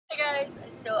guys,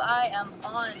 so I am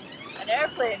on an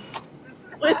airplane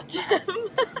with Jim.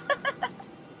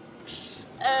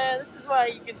 This is why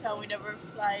you can tell we never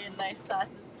fly in nice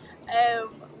classes.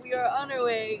 We are on our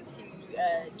way to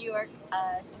New York,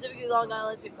 specifically Long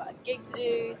Island. We've got a gig to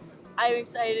do. I'm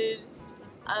excited.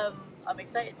 I'm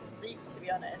excited to sleep, to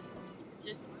be honest.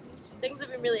 Just things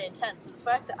have been really intense. So the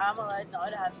fact that I'm allowed now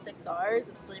to have 6 hours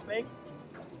of sleeping,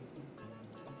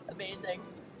 amazing.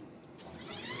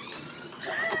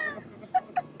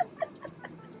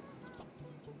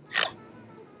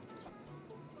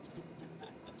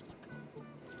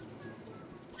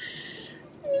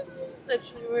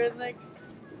 Literally, we're like,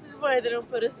 this is why they don't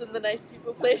put us in the nice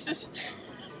people places.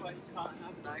 This is why you can't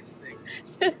have nice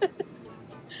things.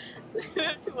 We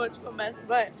have too much fun messing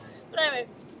about. But anyway,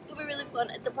 it's gonna be really fun.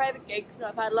 It's a private gig, so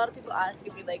I've had a lot of people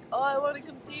asking me like, oh, I want to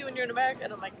come see you when you're in America,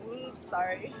 and I'm like,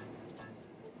 sorry.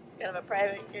 It's kind of a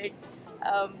private gig,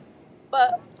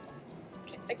 but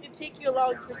I can take you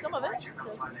along for some of it.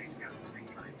 So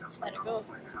let it go.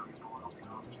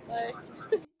 Bye.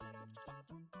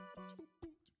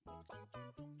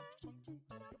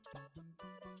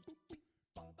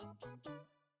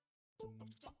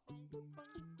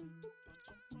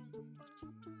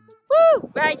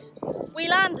 Woo! Right, we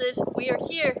landed. We are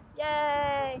here.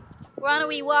 Yay! We're on a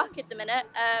wee walk at the minute.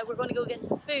 We're going to go get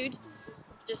some food.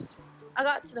 I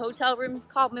got to the hotel room,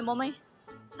 called my mummy,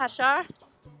 had a shower.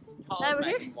 Now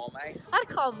we're here. I had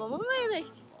to call mummy, like,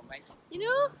 you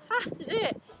know, have to do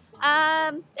it.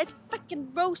 It's freaking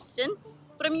roasting,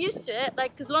 but I'm used to it,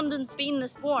 like, because London's been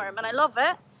this warm and I love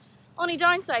it. Only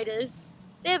downside is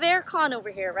they have aircon over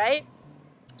here, right?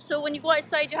 So when you go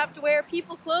outside, you have to wear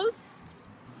people clothes.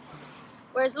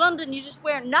 Whereas London, you just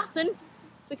wear nothing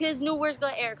because nowhere's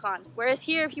got aircon. Whereas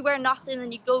here, if you wear nothing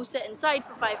and you go sit inside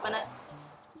for 5 minutes,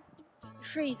 you're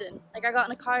freezing. Like, I got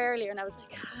in a car earlier and I was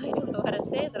like, I don't know how to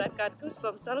say that I've got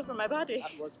goosebumps all over my body.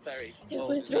 That was very cold.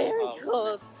 It was very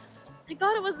cold. Thank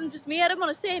God it wasn't just me. I didn't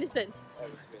want to say anything. It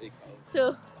was really cold.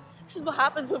 So this is what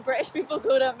happens when British people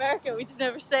go to America. We just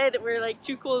never say that we're like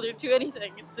too cold or too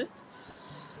anything. It's just,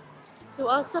 so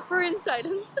I'll suffer in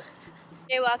silence.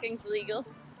 Jaywalking's illegal,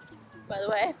 by the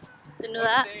way. Didn't know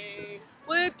that.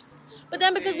 Whoops. But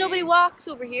then because nobody walks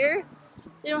over here,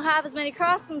 they don't have as many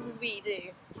crossings as we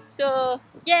do. So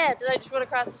yeah, did I just run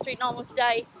across the street and almost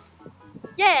die?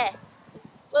 Yeah.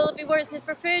 Will it be worth it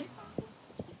for food?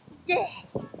 Yeah.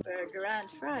 Burger and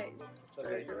fries.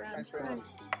 Burger and fries.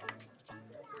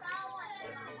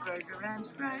 Burger and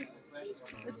fries.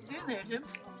 What you doing there, Jim?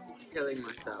 Killing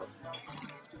myself.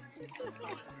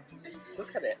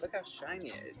 Look at it. Look how shiny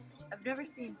it is. I've never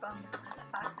seen buns this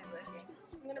plastic looking.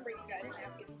 I'm gonna bring you guys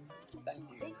napkins. Thank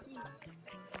you. Thank you.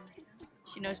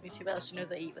 She knows me too well. She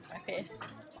knows I eat with my face.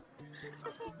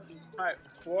 Alright.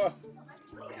 Whoa.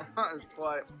 That is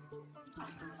quite.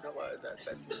 Not what is that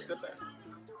expensive. It's good though.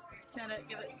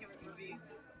 Give it reviews.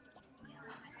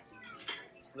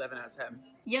 11 out of 10.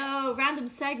 Yo, random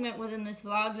segment within this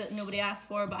vlog that nobody asked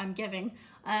for, but I'm giving.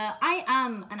 I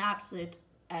am an absolute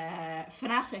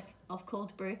fanatic of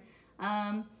cold brew.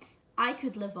 I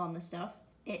could live on this stuff.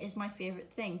 It is my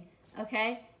favorite thing.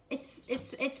 Okay,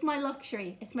 it's my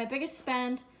luxury. It's my biggest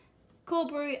spend.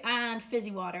 Cold brew and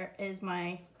fizzy water is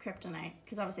my kryptonite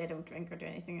because obviously I don't drink or do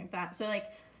anything like that. So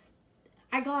like,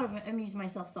 I gotta amuse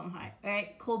myself somehow.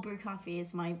 Alright, cold brew coffee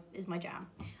is my jam.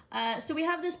 So we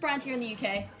have this brand here in the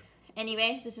UK.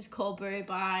 Anyway, this is cold brew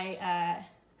by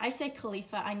I say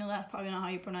Khalifa. I know that's probably not how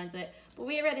you pronounce it, but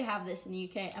we already have this in the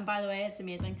UK. And by the way, it's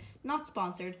amazing. Not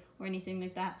sponsored or anything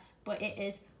like that, but it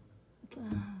is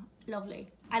lovely.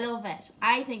 I love it.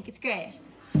 I think it's great.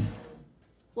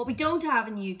 What we don't have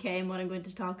in the UK, and what I'm going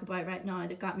to talk about right now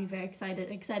that got me very excited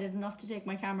enough to take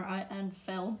my camera out and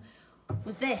film,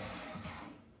 was this.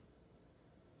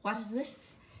 What is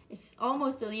this? It's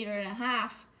almost 1.5 liters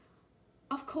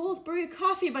of cold brew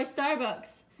coffee by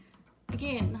Starbucks.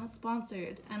 Again, not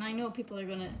sponsored, and I know people are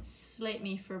gonna slate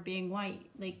me for being white,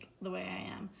 like the way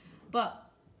I am, but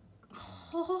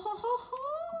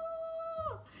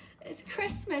it's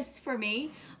Christmas for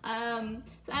me. So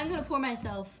I'm gonna pour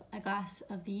myself a glass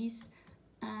of these,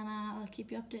 and I'll keep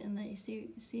you updated and let you see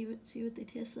what they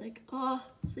taste like. Oh,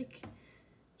 it's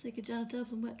like a Janet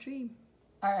Devlin wet dream.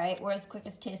 All right, world's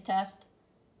quickest taste test.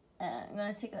 I'm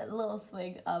gonna take a little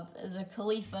swig of the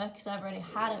Khalifa because I've already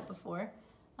had it before.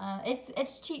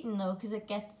 It's cheating though because it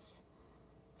gets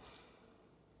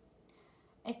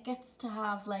to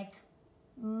have like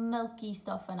milky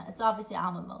stuff in it. It's obviously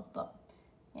almond milk, but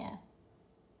yeah.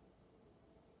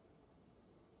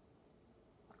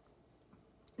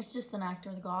 It's just the nectar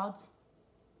of the gods.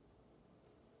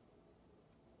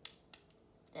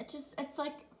 It's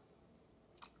like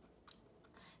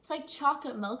like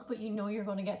chocolate milk, but you know you're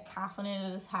going to get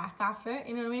caffeinated as heck after it.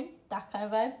 You know what I mean? That kind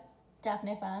of vibe.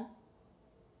 Definitely a fan.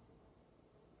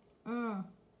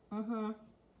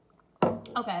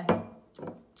 Okay.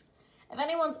 If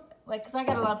anyone's, like, because I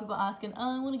get a lot of people asking,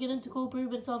 oh, I want to get into cold brew,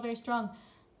 but it's all very strong.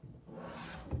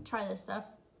 Try this stuff.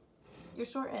 You're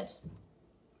sorted.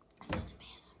 It's just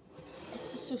amazing.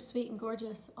 It's just so sweet and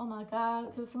gorgeous. Oh my god,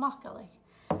 because it's a maca, like.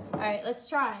 Alright, let's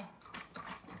try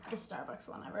the Starbucks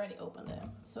one. I've already opened it,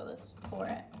 so let's pour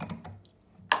it.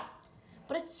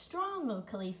 But it's strong though,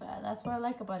 Khalifa. That's what I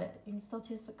like about it. You can still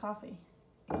taste the coffee.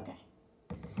 Okay.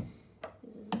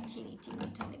 This is a teeny, teeny,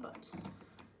 tiny bit.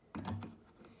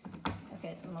 Okay,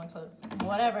 it doesn't want to close.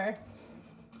 Whatever.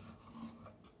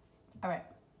 Alright.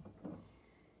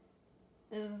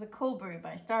 This is the cold brew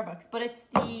by Starbucks, but it's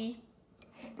the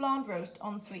blonde roast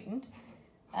unsweetened.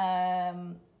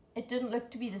 It didn't look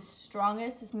to be the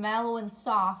strongest. It's mellow and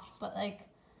soft, but like,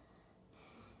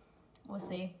 we'll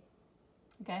see.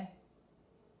 Okay.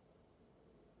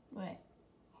 Wait.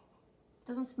 It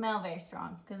doesn't smell very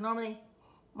strong, because normally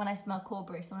when I smell cold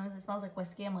brew, sometimes it smells like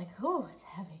whiskey. I'm like, oh, it's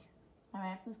heavy. All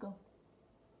right, let's go.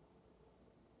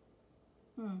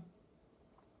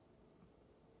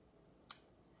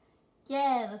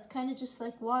 Yeah, that's kind of just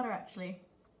like water, actually.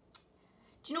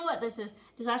 Do you know what this is?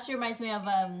 This actually reminds me of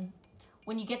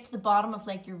when you get to the bottom of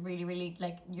like your really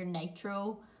like your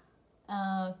nitro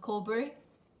cold brew,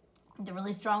 the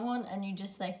really strong one, and you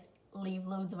just like leave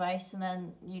loads of ice and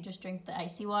then you just drink the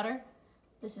icy water.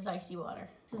 This is icy water.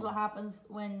 This is what happens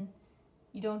when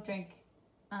you don't drink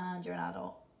and you're an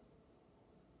adult.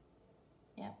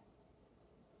 Yeah.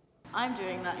 I'm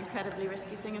doing that incredibly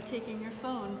risky thing of taking your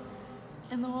phone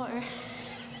in the water.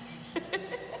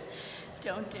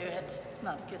 Don't do it. It's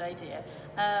not a good idea.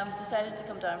 Decided to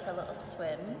come down for a little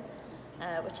swim,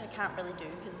 which I can't really do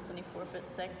because it's only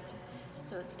 4'6",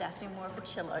 so it's definitely more of a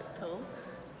chill out pool.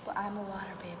 But I'm a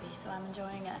water baby, so I'm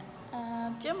enjoying it.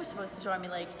 Jim was supposed to join me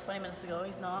like 20 minutes ago.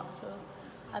 He's not, so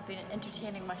I've been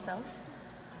entertaining myself.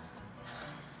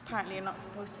 Apparently, you're not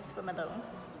supposed to swim alone.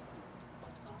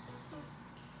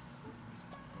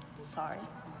 Sorry.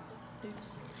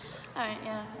 Oops. Alright,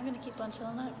 yeah, I'm gonna keep on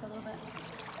chilling out for a little bit.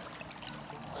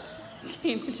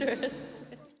 Dangerous.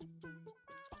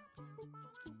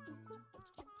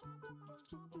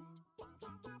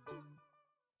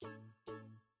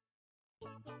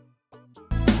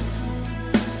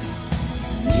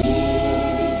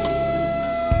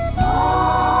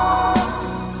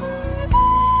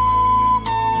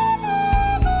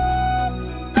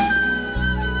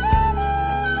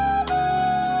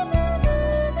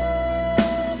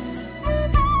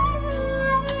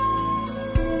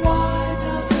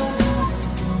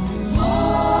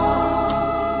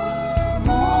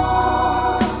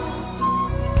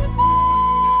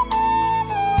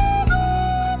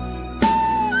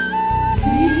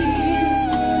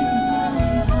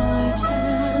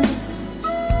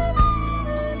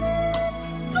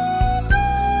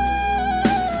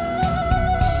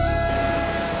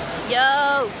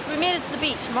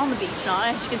 I'm on the beach now,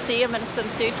 as you can see I'm in a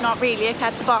swimsuit. Not really, I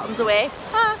kept the bottoms away.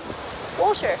 Ah,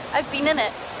 water, I've been in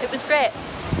it. It was great.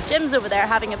 Jim's over there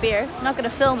having a beer. I'm not going to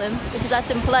film him because that's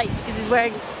impolite because he's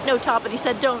wearing no top and he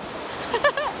said don't.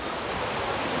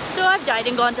 So I've died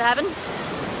and gone to heaven.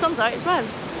 Sun's out as well.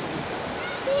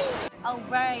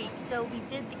 Alright, so we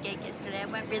did the gig yesterday. It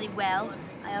went really well.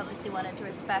 I obviously wanted to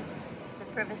respect the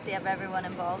privacy of everyone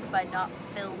involved by not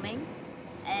filming.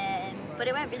 But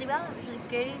it went really well, it was really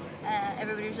good.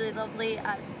 Everybody was really lovely,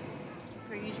 as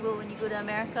per usual when you go to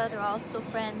America. They're all so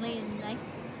friendly and nice.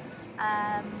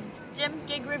 Jim,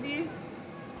 gig review?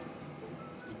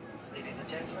 Ladies and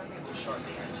gentlemen, we will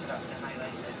shortly introduce the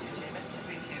highlights entertainment to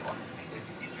brief you on the music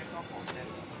featuring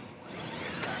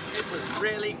It was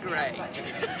really great.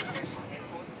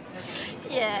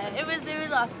 Yeah, it was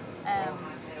awesome.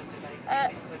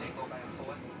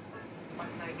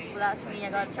 Well, that's me, I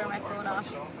gotta turn my phone off.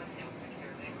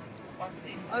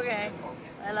 Okay,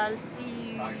 well, I'll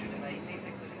see you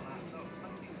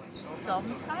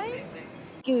sometime.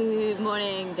 Good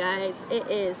morning, guys. It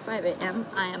is 5 AM.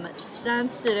 I am at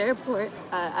Stansted Airport.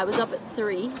 I was up at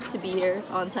 3 to be here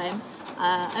on time.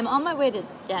 I'm on my way to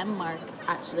Denmark,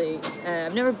 actually.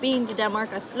 I've never been to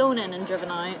Denmark. I've flown in and driven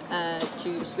out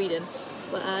to Sweden.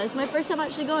 But it's my first time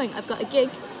actually going. I've got a gig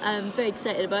I'm very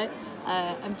excited about.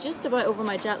 I'm just about over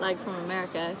my jet lag from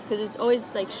America because it's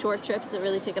always like short trips that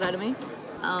really take it out of me.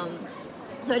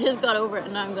 So I just got over it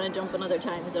and now I'm going to jump another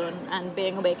time zone and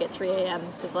being awake at 3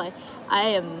 AM to fly. I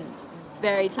am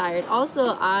very tired.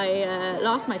 Also, I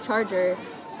lost my charger,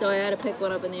 so I had to pick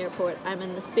one up in the airport. I'm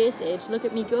in the space age. Look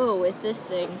at me go with this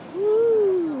thing.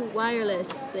 Woo! Wireless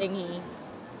thingy.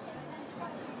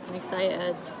 I'm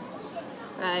excited.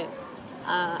 Right.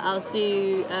 I'll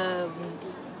see you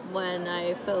when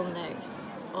I film next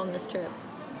on this trip.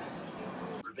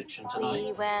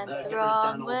 We went the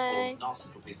wrong way.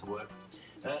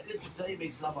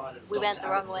 We went the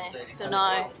wrong way. So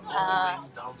now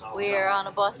we're on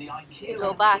a bus to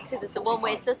go back because it's a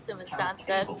one-way system in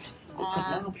Stansted.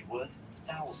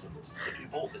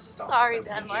 Sorry,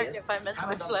 Denmark, if I miss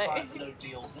my flight.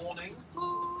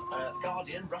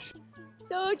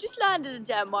 So just landed in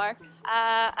Denmark,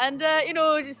 and you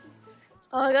know, just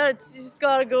oh god, it's just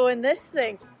gotta go in this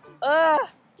thing. How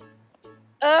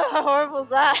horrible is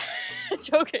that?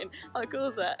 Joking. How cool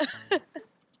is that?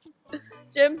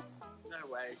 Jim? No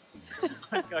way.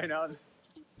 What's going on?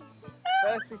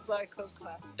 First we fly club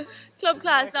class. Club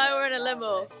class, now we're in a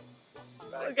limo.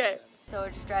 Right. Okay. So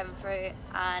we're just driving through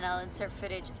and I'll insert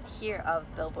footage here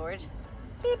of billboard.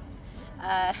 Beep.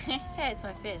 Hey, it's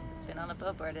my face. It's been on a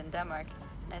billboard in Denmark.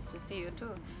 Nice to see you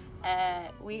too.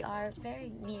 We are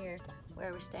very near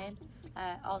where we're staying.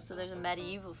 Also, there's a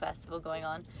medieval festival going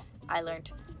on, I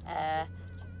learned.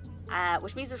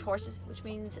 Which means there's horses, which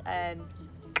means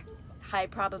high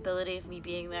probability of me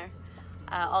being there.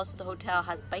 Also, the hotel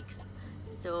has bikes.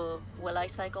 So, will I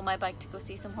cycle my bike to go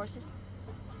see some horses?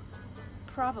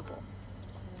 Probable.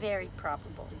 Very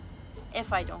probable.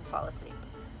 If I don't fall asleep.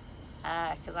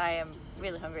 Because I am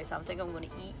really hungry, so I'm thinking I'm going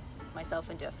to eat myself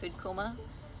into a food coma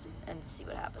and see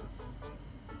what happens.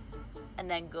 And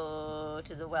then go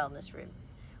to the wellness room,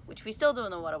 which we still don't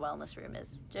know what a wellness room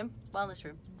is. Jim, wellness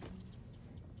room.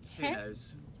 Who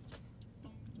knows?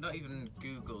 Not even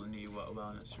Google knew what a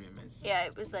wellness room is. Yeah,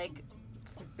 it was like,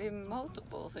 could be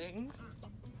multiple things.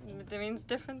 That means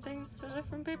different things to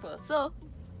different people. So,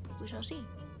 we shall see.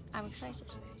 I'm excited.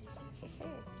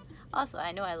 Also,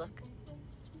 I know I look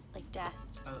like death.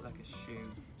 I look like a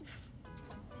shoe.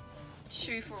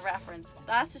 Shoe for reference.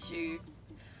 That's a shoe.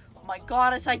 Oh my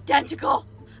god, it's identical!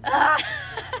 Ah!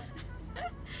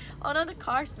 Oh no, the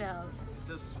car smells. It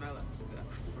does smell like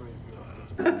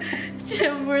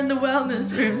Jim, we're in the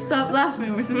wellness room. Stop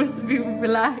laughing. We're supposed to be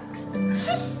relaxed.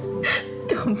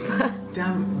 Dump bag.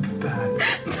 Damn bad.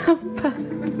 Dump bag.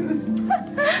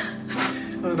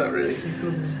 Oh, that really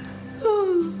tickled me.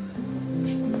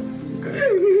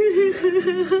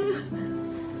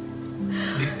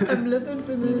 I'm living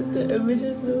for the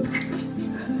images though.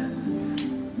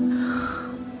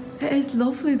 It is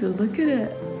lovely to look at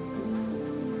it.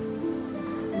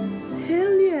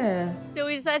 Hell yeah. So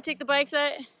we decided to take the bikes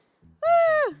out.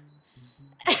 Woo!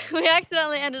 We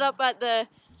accidentally ended up at the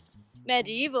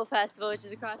medieval festival, which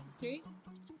is across the street.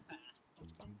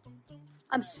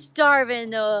 I'm starving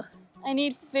though. I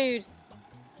need food.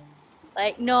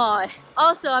 Like, no.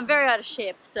 Also, I'm very out of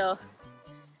shape, so.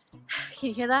 Can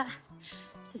you hear that?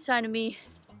 It's a sign of me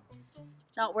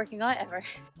not working out ever. Do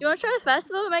you want to try the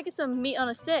festival? We might get some meat on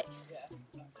a stick.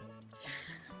 Yeah.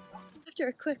 After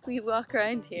a quick wee walk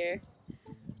around here,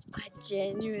 I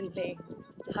genuinely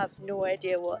have no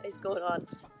idea what is going on.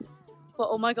 But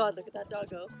oh my god, look at that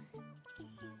doggo.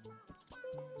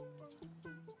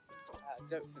 I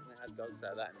don't think they had dogs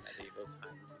like that in medieval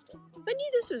times. If I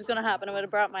knew this was going to happen, I would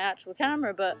have brought my actual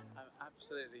camera, but I'm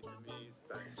absolutely bemused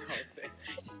by this whole thing.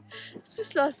 it's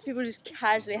just lots of people just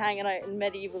casually hanging out in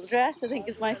medieval dress, I think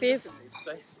is my favourite.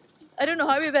 I don't know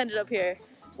how we've ended up here.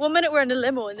 One minute we're in a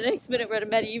limo and the next minute we're at a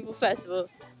medieval festival.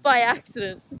 By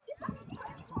accident.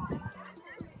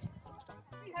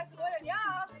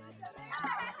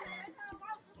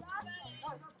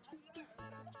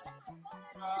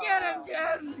 Get him,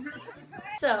 Jim!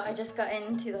 So I just got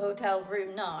into the hotel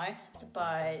room now. It's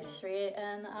about 3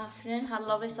 in the afternoon. Had a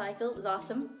lovely cycle. It was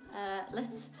awesome.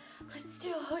 Let's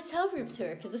do a hotel room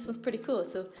tour because this was pretty cool.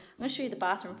 So I'm gonna show you the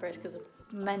bathroom first because it's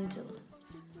mental.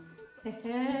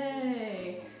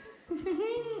 Hey!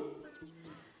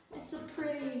 It's a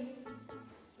pretty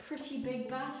big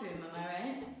bathroom, am I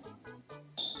right?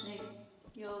 Like,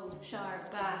 yo, shower,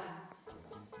 bath,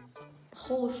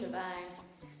 whole shebang.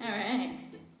 All right.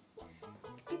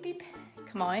 Beep beep.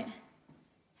 Come out.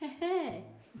 Hey.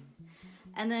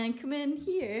 And then come in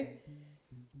here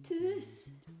to this.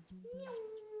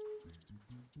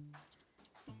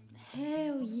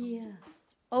 Hell yeah.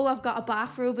 Oh, I've got a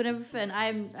bathrobe and everything.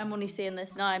 I'm only saying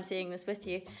this now. I'm saying this with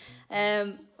you.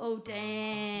 Oh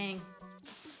dang.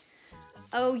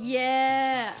 Oh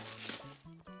yeah.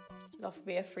 Love to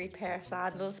be a free pair of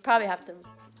sandals. Probably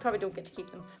don't get to keep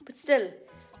them, but still,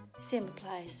 same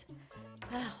applies.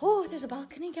 Oh, there's a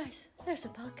balcony, guys. There's a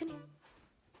balcony.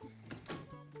 I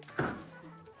don't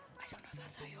know if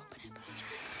that's how you open it, but I'll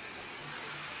try.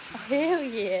 Oh, hell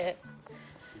yeah.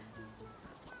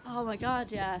 Oh my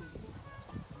god, yes.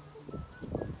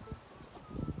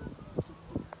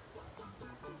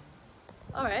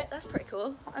 Alright, that's pretty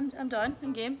cool. I'm done.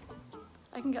 I'm game.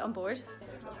 I can get on board.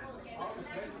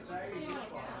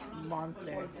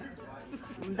 Monster.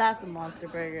 That's a monster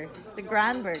burger. It's a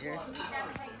grand burger.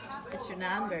 It's your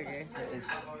nan burger. It is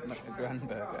a grand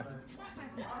burger.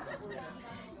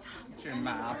 It's your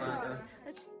ma burger.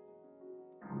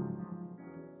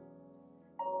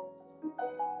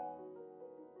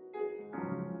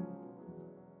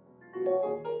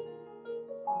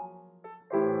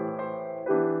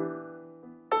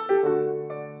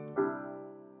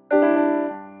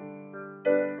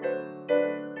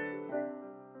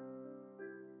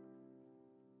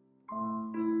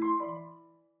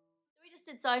 We just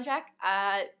did sound check.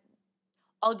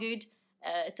 All good.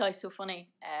 It's always so funny.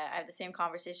 I have the same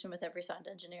conversation with every sound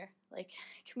engineer. Like,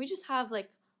 can we just have like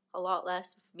a lot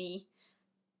less with me,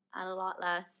 and a lot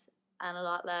less, and a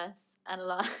lot less, and a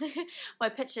lot. My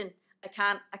pitching. I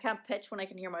can't pitch when I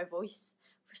can hear my voice.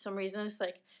 For some reason, it's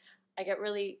like I get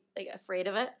really like afraid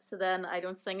of it. So then I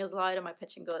don't sing as loud, and my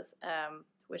pitching goes.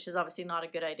 Which is obviously not a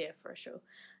good idea for a show.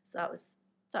 So that was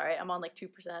sorry. I'm on like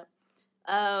 2%.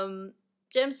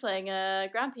 Jim's playing a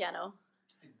grand piano.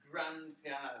 A grand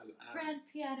piano. Grand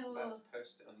piano. I'm about to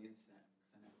post it on the internet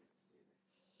because I never get to do this.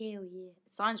 Hell yeah.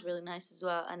 It sounds really nice as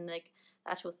well, and like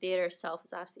the actual theatre itself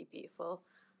is absolutely beautiful.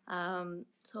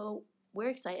 So we're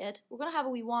excited. We're gonna have a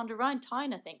wee wander around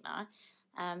town, I think, now.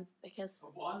 Because A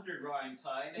wander around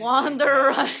town. wander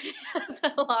around. There's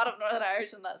a lot of Northern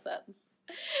Irish in that sentence.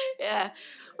 Yeah.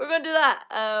 We're gonna do that.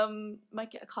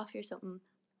 Might get a coffee or something.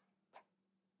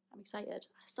 I'm excited.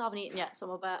 I still haven't eaten yet, so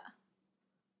I'm a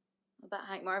bit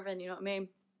Hank Marvin, you know what I mean?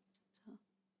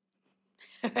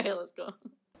 So. Alright, let's go.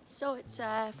 So it's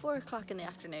 4 o'clock in the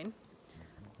afternoon.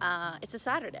 It's a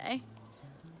Saturday.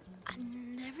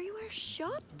 And everywhere's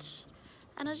shut.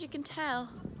 And as you can tell,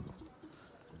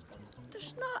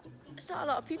 it's not a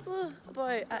lot of people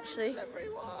about actually.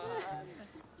 Everyone.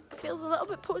 It feels a little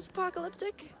bit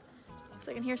post-apocalyptic. Because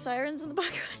I can hear sirens in the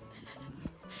background.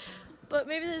 But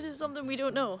maybe this is something we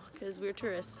don't know, because we're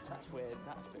tourists. That's weird.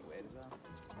 That's a bit weird as well.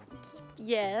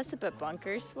 Yeah, that's a bit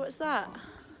bonkers. What's that?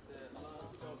 It's a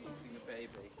large dog eating a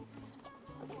baby.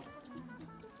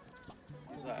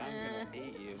 He's like, I'm gonna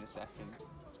eat you in a second.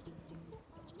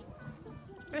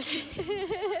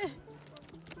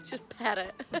 Just pet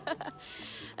it.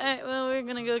 Alright, well, we're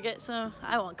gonna go get some.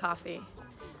 I want coffee.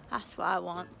 That's what I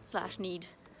want, / need,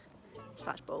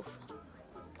 / both.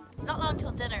 It's not long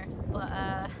till dinner, but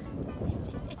I'm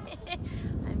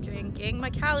drinking my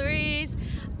calories.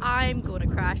 I'm gonna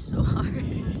crash so hard.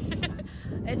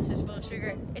 It's just full of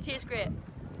sugar. It tastes great,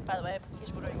 by the way, in case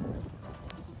you're wondering.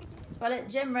 Well, let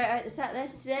Jim write out the set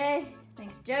list today.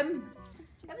 Thanks, Jim.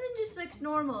 Everything just looks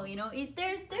normal, you know.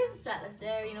 There's a set list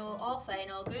there, you know, all fine,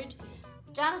 all good.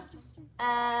 Janet's,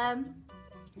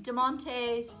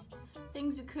 DeMonte's,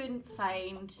 things we couldn't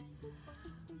find.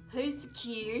 Who's the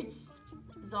Kids?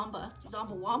 Zomba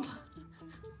Womba.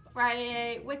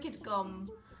 Friday, Wicked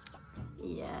Gum.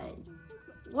 Yeah.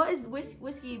 What is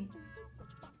whiskey?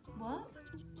 What?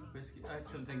 Whiskey. I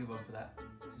couldn't think of one for that.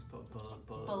 Just put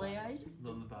Bully eyes.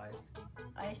 Lullabies.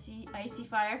 Icy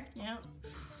fire. Yeah.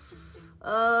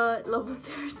 Love was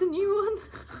there's a new one.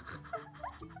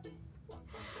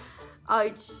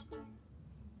 Ouch.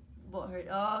 What hurt?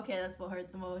 Oh, okay, that's what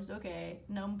hurt the most. Okay,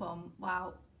 numb bum.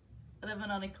 Wow. Living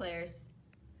on eclairs.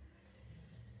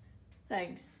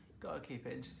 Thanks. Gotta keep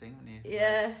it interesting, haven't you?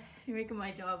 Yeah, you're making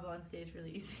my job on stage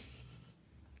really easy.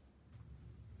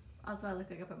 Also, I look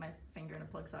like I put my finger in a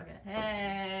plug socket.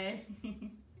 Hey!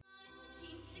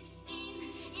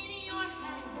 1916, in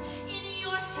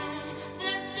your head,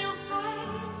 they're still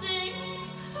fighting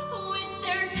with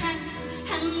their tanks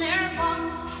and their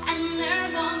bombs and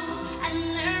their bombs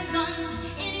and their guns.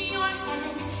 In your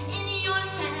head,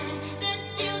 they're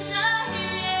still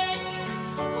dying.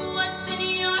 What's in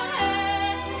your head?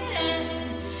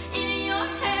 In your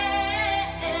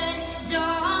head,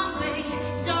 zombie,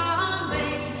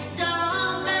 zombie,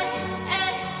 zombie.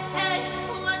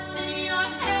 What's in your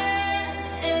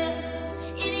head?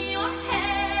 In your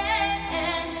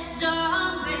head,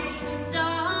 zombie,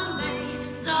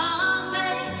 zombie,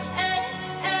 zombie.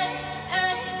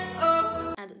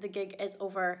 Oh. And the gig is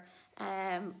over.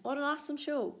 What an awesome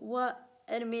show. What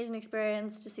an amazing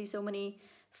experience to see so many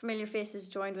familiar faces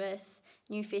joined with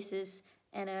new faces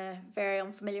in a very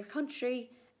unfamiliar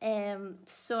country.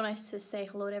 So nice to say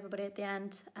hello to everybody at the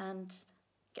end and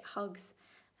get hugs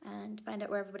and find out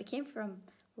where everybody came from.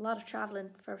 A lot of travelling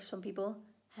for some people,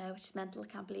 which is mental. I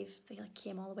can't believe they like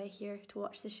came all the way here to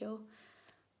watch the show.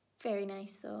 Very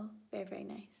nice though, very, very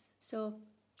nice. So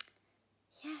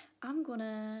yeah, I'm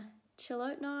gonna chill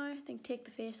out now. I think take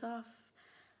the face off,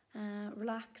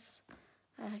 relax,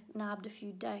 I nabbed a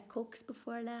few Diet Cokes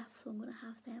before I left, so I'm gonna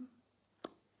have them.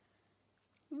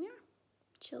 And yeah,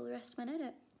 chill the rest of my night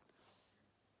out.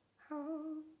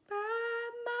 All by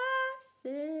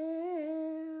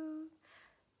myself.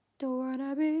 Don't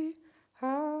wanna be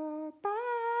all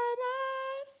by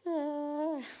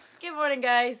myself. Good morning,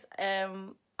 guys.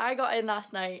 I got in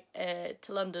last night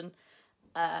to London,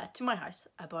 to my house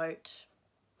about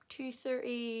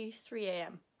 2:33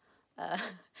 a.m.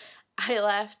 I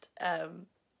left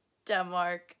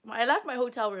Denmark. I left my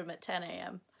hotel room at 10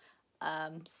 a.m.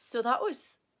 So that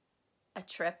was a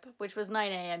trip, which was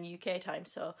 9 a.m. UK time.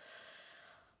 So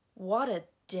what a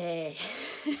day.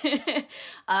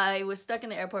 I was stuck in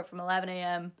the airport from 11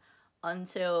 a.m.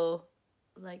 until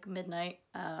like midnight.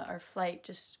 Our flight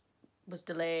just was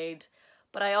delayed.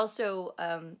 But I also,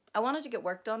 I wanted to get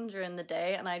work done during the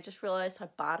day, and I just realised how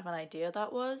bad of an idea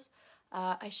that was.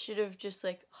 I should have just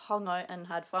like hung out and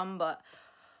had fun, but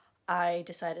I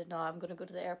decided, no, I'm going to go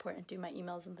to the airport and do my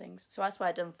emails and things. So that's why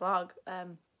I didn't vlog,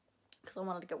 because I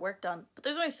wanted to get work done. But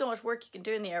there's only so much work you can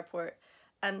do in the airport,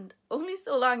 and only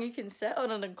so long you can sit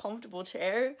on an uncomfortable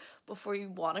chair before you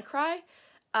want to cry.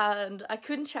 And I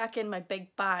couldn't check in my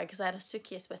big bag because I had a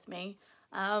suitcase with me.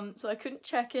 So I couldn't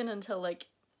check in until like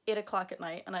 8 o'clock at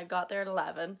night, and I got there at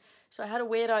 11. So I had to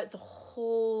wait out the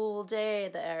whole day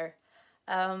there.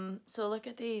 So look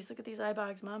at these eye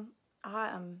bags, man. I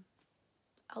am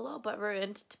a little bit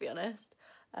ruined, to be honest.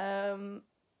 And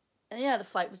yeah, the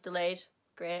flight was delayed.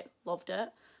 Great, loved it.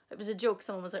 It was a joke.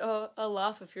 Someone was like, oh, I'll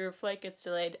laugh if your flight gets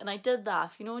delayed. And I did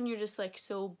laugh. You know when you're just like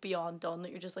so beyond done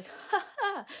that you're just like, ha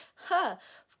ha ha,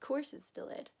 of course it's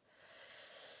delayed.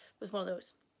 It was one of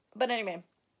those. But anyway,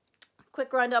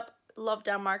 quick roundup. Loved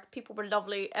Denmark. People were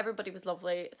lovely. Everybody was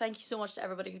lovely. Thank you so much to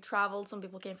everybody who travelled. Some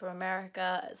people came from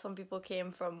America. Some people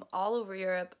came from all over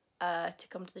Europe to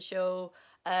come to the show.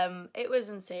 It was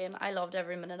insane. I loved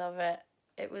every minute of it.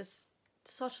 It was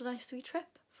such a nice sweet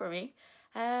trip for me.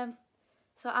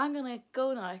 So I'm gonna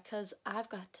go now because I've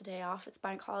got today off. It's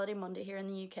bank holiday Monday here in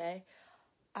the UK,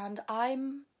 and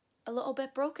I'm a little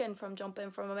bit broken from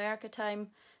jumping from America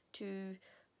time to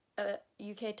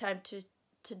UK time to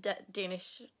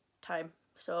Danish time.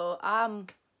 So I'm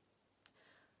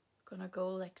gonna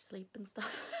go like sleep and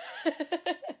stuff.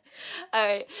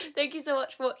 Alright, thank you so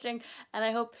much for watching, and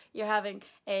I hope you're having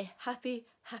a happy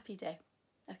day.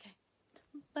 Okay,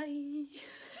 bye.